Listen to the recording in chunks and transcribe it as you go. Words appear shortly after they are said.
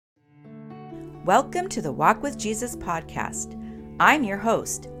Welcome to the Walk with Jesus podcast. I'm your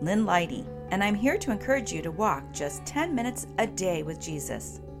host, Lynn Leidy, and I'm here to encourage you to walk just 10 minutes a day with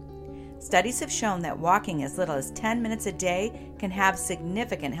Jesus. Studies have shown that walking as little as 10 minutes a day can have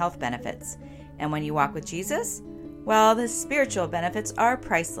significant health benefits. And when you walk with Jesus, well, the spiritual benefits are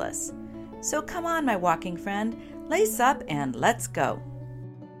priceless. So come on, my walking friend, lace up and let's go.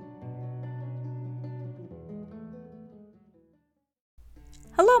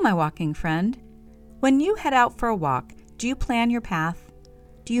 Hello, my walking friend. When you head out for a walk, do you plan your path?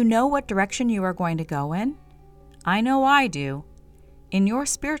 Do you know what direction you are going to go in? I know I do. In your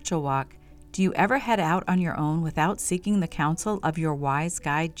spiritual walk, do you ever head out on your own without seeking the counsel of your wise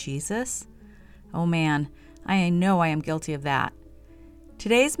guide, Jesus? Oh man, I know I am guilty of that.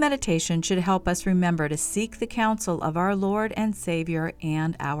 Today's meditation should help us remember to seek the counsel of our Lord and Savior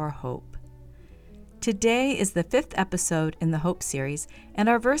and our hope. Today is the 5th episode in the Hope series, and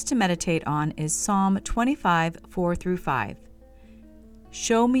our verse to meditate on is Psalm 25, 4-5.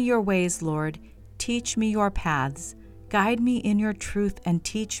 Show me your ways, Lord. Teach me your paths. Guide me in your truth and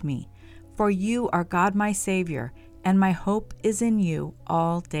teach me. For you are God my Savior, and my hope is in you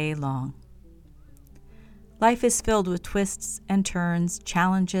all day long. Life is filled with twists and turns,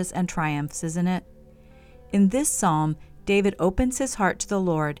 challenges and triumphs, isn't it? In this psalm, David opens his heart to the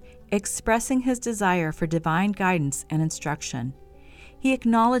Lord, expressing his desire for divine guidance and instruction. He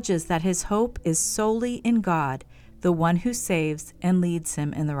acknowledges that his hope is solely in God, the one who saves and leads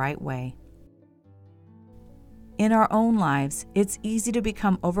him in the right way. In our own lives, it's easy to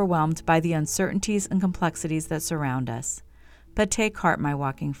become overwhelmed by the uncertainties and complexities that surround us. But take heart, my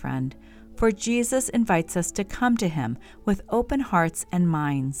walking friend, for Jesus invites us to come to him with open hearts and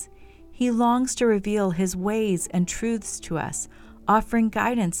minds. He longs to reveal his ways and truths to us, offering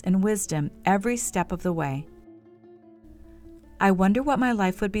guidance and wisdom every step of the way. I wonder what my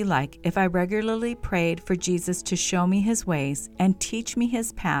life would be like if I regularly prayed for Jesus to show me his ways and teach me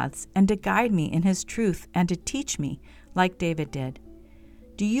his paths and to guide me in his truth and to teach me like David did.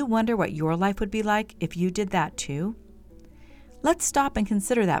 Do you wonder what your life would be like if you did that too? Let's stop and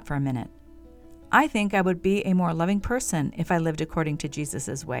consider that for a minute. I think I would be a more loving person if I lived according to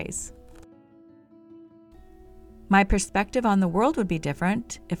Jesus' ways. My perspective on the world would be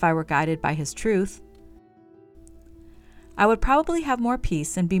different if I were guided by his truth. I would probably have more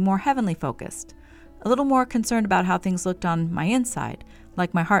peace and be more heavenly focused, a little more concerned about how things looked on my inside,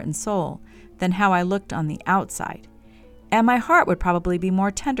 like my heart and soul, than how I looked on the outside. And my heart would probably be more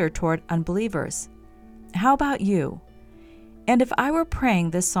tender toward unbelievers. How about you? And if I were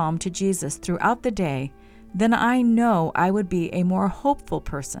praying this psalm to Jesus throughout the day, then I know I would be a more hopeful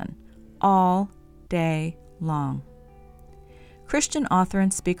person all day long. Christian author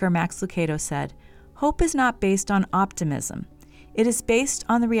and speaker Max Lucado said, "Hope is not based on optimism. It is based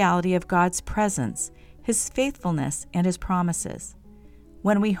on the reality of God's presence, his faithfulness, and his promises.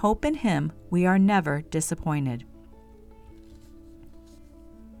 When we hope in him, we are never disappointed."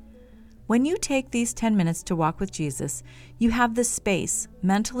 When you take these 10 minutes to walk with Jesus, you have the space,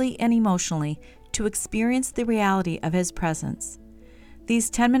 mentally and emotionally, to experience the reality of his presence.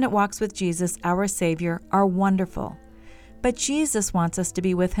 These 10-minute walks with Jesus, our Savior, are wonderful. But Jesus wants us to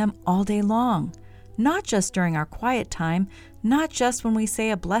be with him all day long, not just during our quiet time, not just when we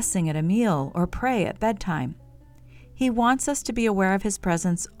say a blessing at a meal or pray at bedtime. He wants us to be aware of his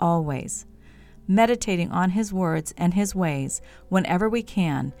presence always, meditating on his words and his ways whenever we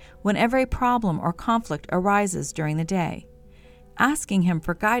can, whenever a problem or conflict arises during the day, asking him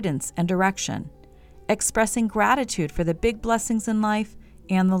for guidance and direction, expressing gratitude for the big blessings in life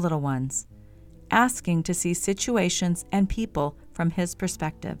and the little ones, asking to see situations and people from his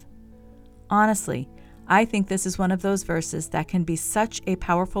perspective. Honestly, I think this is one of those verses that can be such a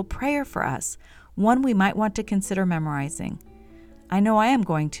powerful prayer for us, one we might want to consider memorizing. I know I am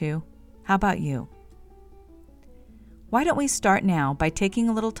going to. How about you? Why don't we start now by taking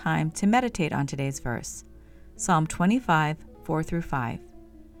a little time to meditate on today's verse, Psalm 25, 4-5.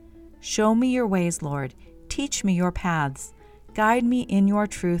 Show me your ways, Lord. Teach me your paths. Guide me in your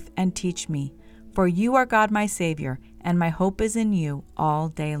truth and teach me. For you are God my Savior, and my hope is in you all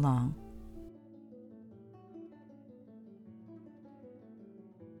day long.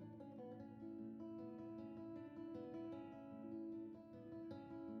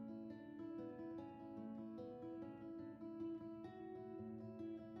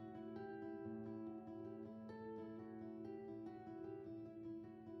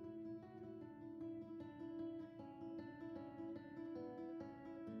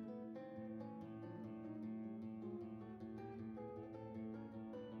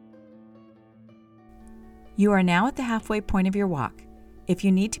 You are now at the halfway point of your walk. If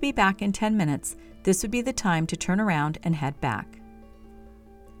you need to be back in 10 minutes, this would be the time to turn around and head back.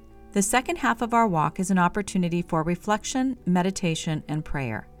 The second half of our walk is an opportunity for reflection, meditation, and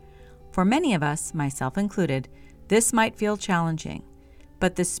prayer. For many of us, myself included, this might feel challenging,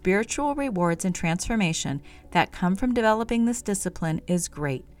 but the spiritual rewards and transformation that come from developing this discipline is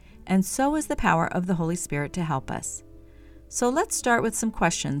great, and so is the power of the Holy Spirit to help us. So let's start with some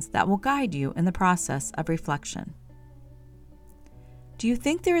questions that will guide you in the process of reflection. Do you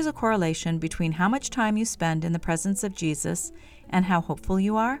think there is a correlation between how much time you spend in the presence of Jesus and how hopeful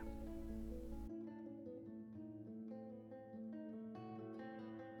you are?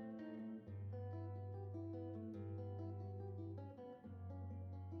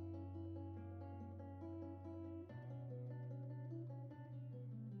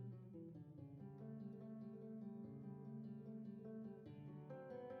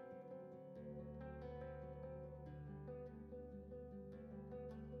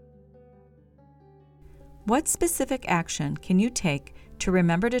 What specific action can you take to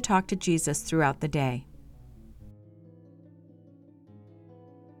remember to talk to Jesus throughout the day?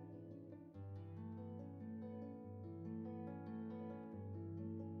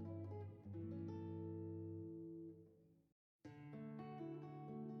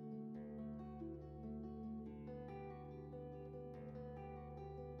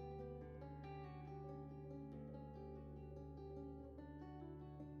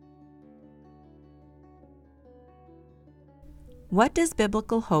 What does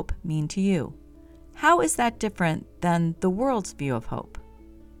biblical hope mean to you? How is that different than the world's view of hope?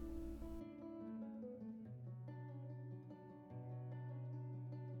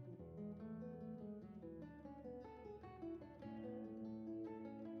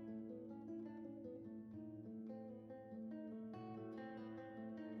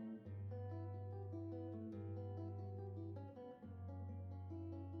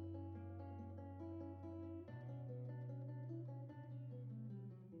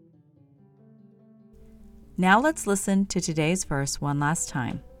 Now let's listen to today's verse one last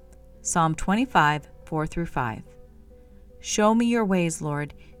time. Psalm 25, 4-5. Show me your ways,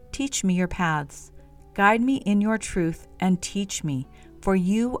 Lord. Teach me your paths. Guide me in your truth and teach me, for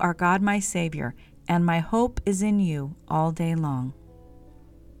you are God my Savior, and my hope is in you all day long.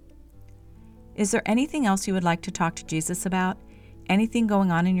 Is there anything else you would like to talk to Jesus about? Anything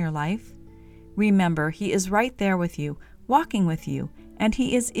going on in your life? Remember, He is right there with you, walking with you, and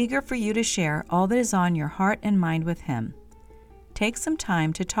He is eager for you to share all that is on your heart and mind with Him. Take some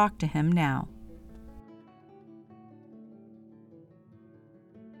time to talk to Him now.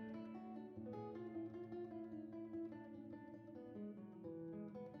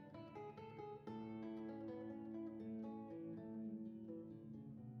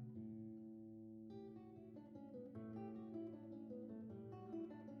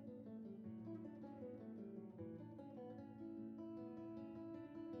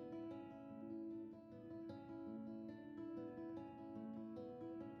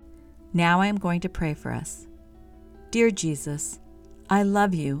 Now I am going to pray for us. Dear Jesus, I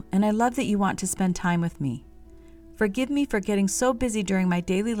love you, and I love that you want to spend time with me. Forgive me for getting so busy during my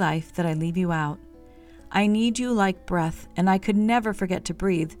daily life that I leave you out. I need you like breath, and I could never forget to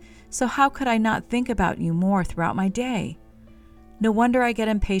breathe, so how could I not think about you more throughout my day? No wonder I get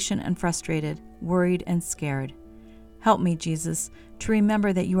impatient and frustrated, worried and scared. Help me, Jesus, to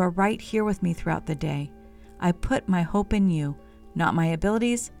remember that you are right here with me throughout the day. I put my hope in you, not my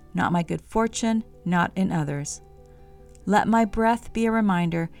abilities, not my good fortune, not in others. Let my breath be a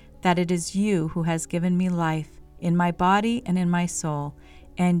reminder that it is you who has given me life in my body and in my soul,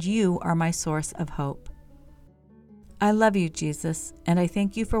 and you are my source of hope. I love you, Jesus, and I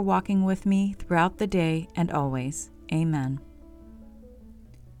thank you for walking with me throughout the day and always. Amen.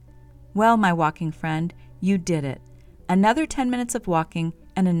 Well, my walking friend, you did it. Another 10 minutes of walking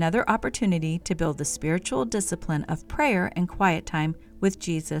and another opportunity to build the spiritual discipline of prayer and quiet time with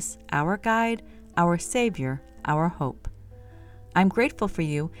Jesus, our guide, our Savior, our hope. I'm grateful for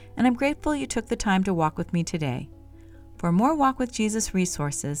you, and I'm grateful you took the time to walk with me today. For more Walk with Jesus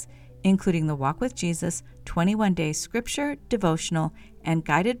resources, including the Walk with Jesus 21-day scripture, devotional, and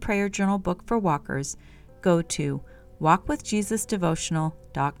guided prayer journal book for walkers, go to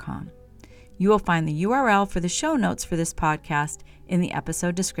walkwithjesusdevotional.com. You will find the URL for the show notes for this podcast in the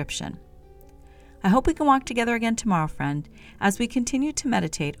episode description. I hope we can walk together again tomorrow, friend, as we continue to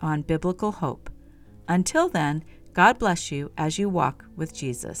meditate on biblical hope. Until then, God bless you as you walk with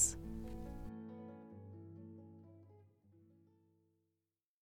Jesus.